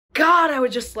God, I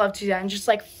would just love to do that and just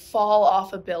like fall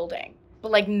off a building,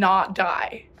 but like not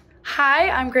die. Hi,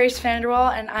 I'm Grace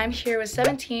VanderWaal and I'm here with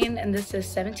 17 and this is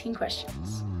 17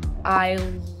 questions. I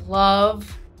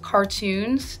love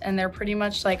cartoons and they're pretty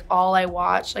much like all I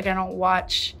watch. Like I don't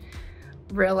watch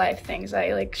real life things.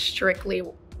 I like strictly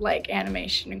like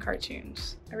animation and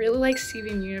cartoons. I really like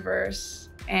Steven Universe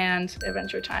and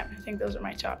Adventure Time. I think those are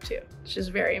my top two, which is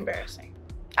very embarrassing.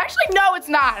 Actually, no, it's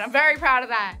not. I'm very proud of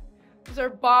that. Those are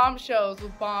bomb shows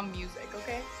with bomb music,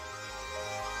 okay?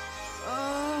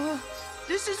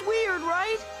 This is weird,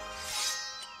 right?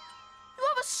 You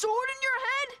have a sword in your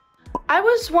head? I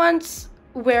was once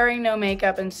wearing no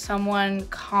makeup and someone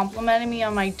complimented me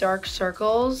on my dark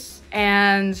circles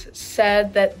and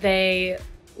said that they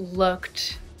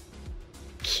looked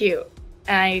cute.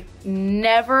 And I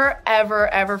never, ever,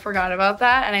 ever forgot about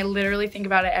that. And I literally think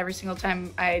about it every single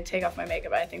time I take off my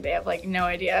makeup. I think they have like no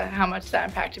idea how much that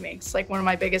impacted me. It's like one of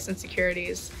my biggest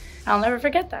insecurities. I'll never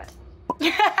forget that.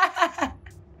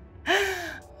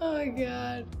 Oh my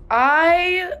God.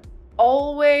 I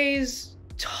always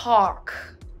talk.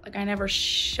 Like I never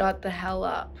shut the hell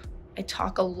up. I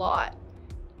talk a lot.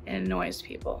 It annoys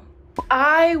people.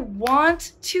 I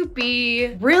want to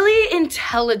be really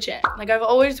intelligent. Like I've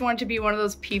always wanted to be one of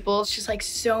those people. It's just like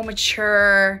so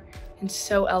mature and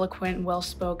so eloquent and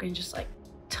well-spoken, just like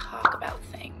talk about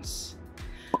things.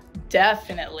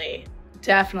 Definitely.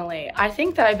 I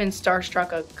think that I've been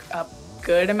starstruck a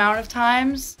good amount of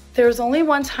times. There's only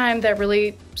one time that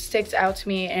really sticks out to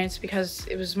me, and it's because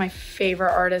it was my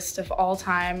favorite artist of all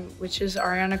time, which is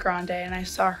Ariana Grande, and I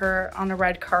saw her on a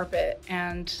red carpet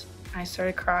and I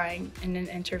started crying in an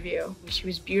interview. She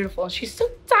was beautiful. She's so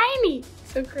tiny,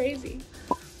 so crazy.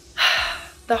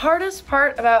 The hardest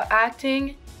part about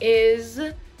acting is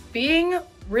being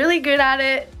really good at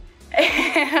it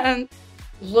and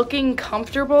looking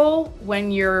comfortable when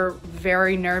you're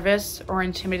very nervous or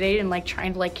intimidated and like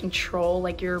trying to like control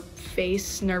like your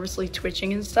face nervously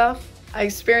twitching and stuff. I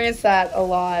experienced that a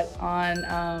lot on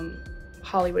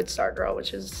Hollywood Stargirl,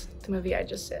 which is the movie I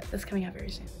just did. That's coming out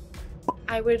very soon.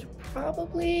 I would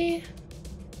probably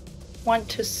want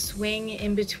to swing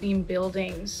in between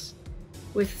buildings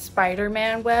with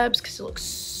Spider-Man webs because it looks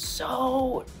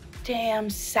so damn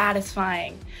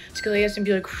satisfying. Just go like this and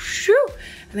be like, shoo,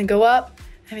 and then go up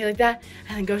and be like that,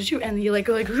 and then go shoot, and then you like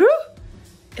go like, shoo.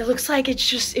 It looks like it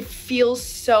feels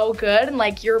so good, and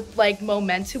like your like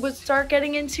momentum would start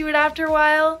getting into it after a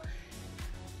while.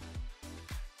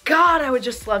 God, I would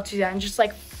just love to do that and just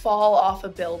like fall off a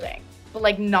building, but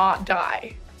like not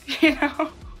die, you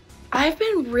know? I've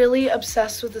been really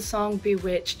obsessed with the song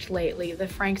Bewitched lately, the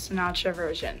Frank Sinatra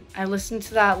version. I listen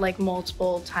to that like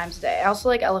multiple times a day. I also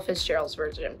like Ella Fitzgerald's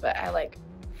version, but I like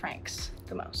Frank's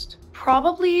the most.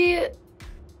 Probably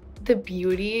the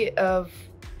beauty of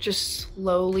just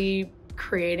slowly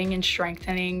creating and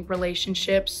strengthening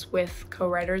relationships with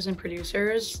co-writers and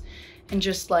producers, and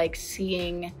just like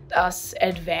seeing us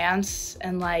advance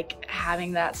and like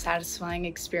having that satisfying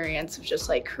experience of just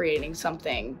like creating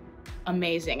something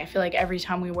amazing. I feel like every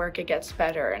time we work, it gets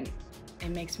better and it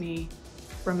makes me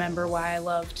remember why I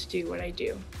love to do what I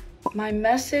do. My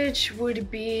message would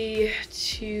be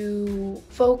to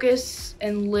focus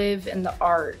and live in the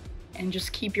art and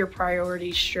just keep your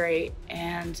priorities straight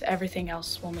and everything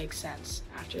else will make sense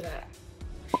after that.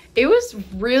 It was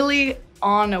really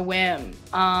on a whim.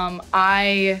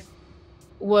 I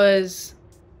was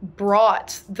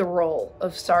brought the role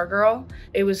of Stargirl.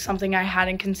 It was something I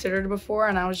hadn't considered before,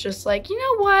 and I was just like, you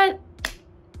know what?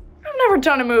 I've never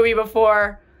done a movie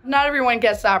before. Not everyone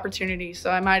gets the opportunity,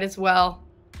 so I might as well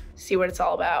see what it's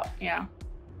all about, you know?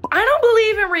 I don't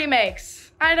believe in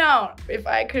remakes. I don't. If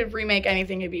I could remake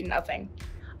anything, it'd be nothing.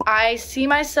 I see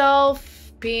myself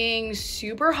being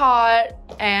super hot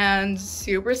and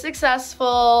super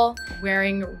successful,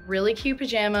 wearing really cute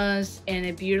pajamas in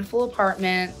a beautiful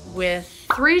apartment with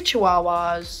 3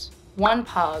 chihuahuas, 1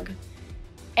 pug,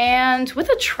 and with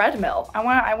a treadmill. I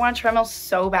want a treadmill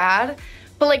so bad,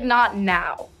 but like not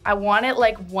now. I want it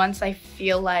like once I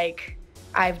feel like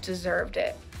I've deserved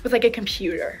it, with like a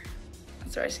computer.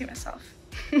 That's where I see myself.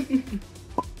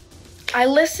 I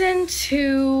listen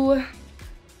to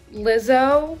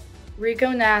Lizzo,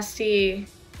 Rico Nasty,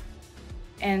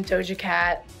 and Doja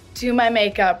Cat, do my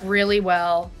makeup really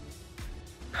well,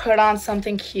 put on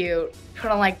something cute,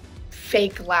 put on like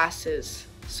fake glasses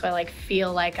so I like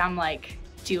feel like I'm like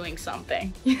doing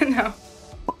something, you know?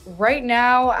 Right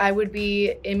now, I would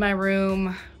be in my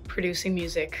room producing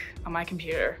music on my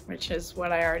computer, which is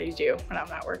what I already do when I'm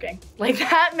not working. Like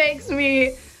that makes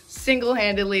me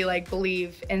single-handedly like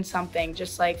believe in something,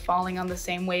 just like falling on the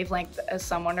same wavelength as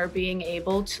someone or being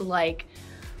able to like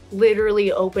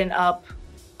literally open up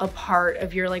a part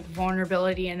of your like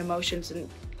vulnerability and emotions and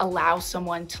allow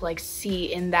someone to like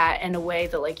see in that in a way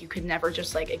that like you could never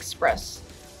just like express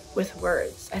with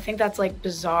words. I think that's like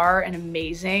bizarre and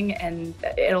amazing, and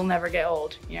it'll never get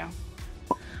old, you know?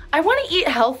 I want to eat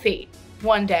healthy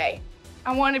one day.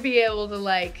 I want to be able to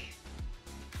like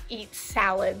eat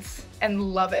salads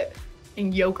and love it,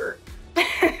 and yogurt.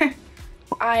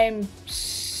 I'm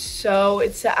so,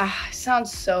 it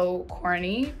sounds so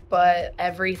corny, but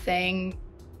everything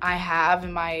I have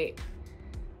in my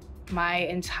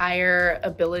entire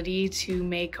ability to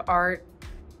make art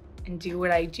and do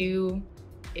what I do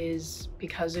is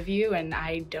because of you, and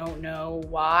I don't know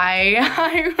why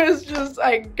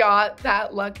I got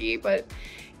that lucky, but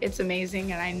it's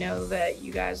amazing, and I know that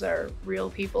you guys are real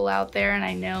people out there, and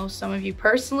I know some of you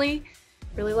personally.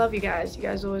 Really love you guys. You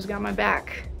guys always got my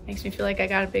back. Makes me feel like I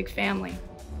got a big family.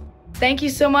 Thank you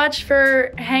so much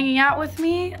for hanging out with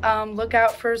me. Look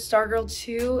out for Stargirl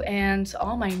 2 and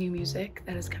all my new music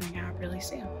that is coming out really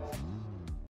soon.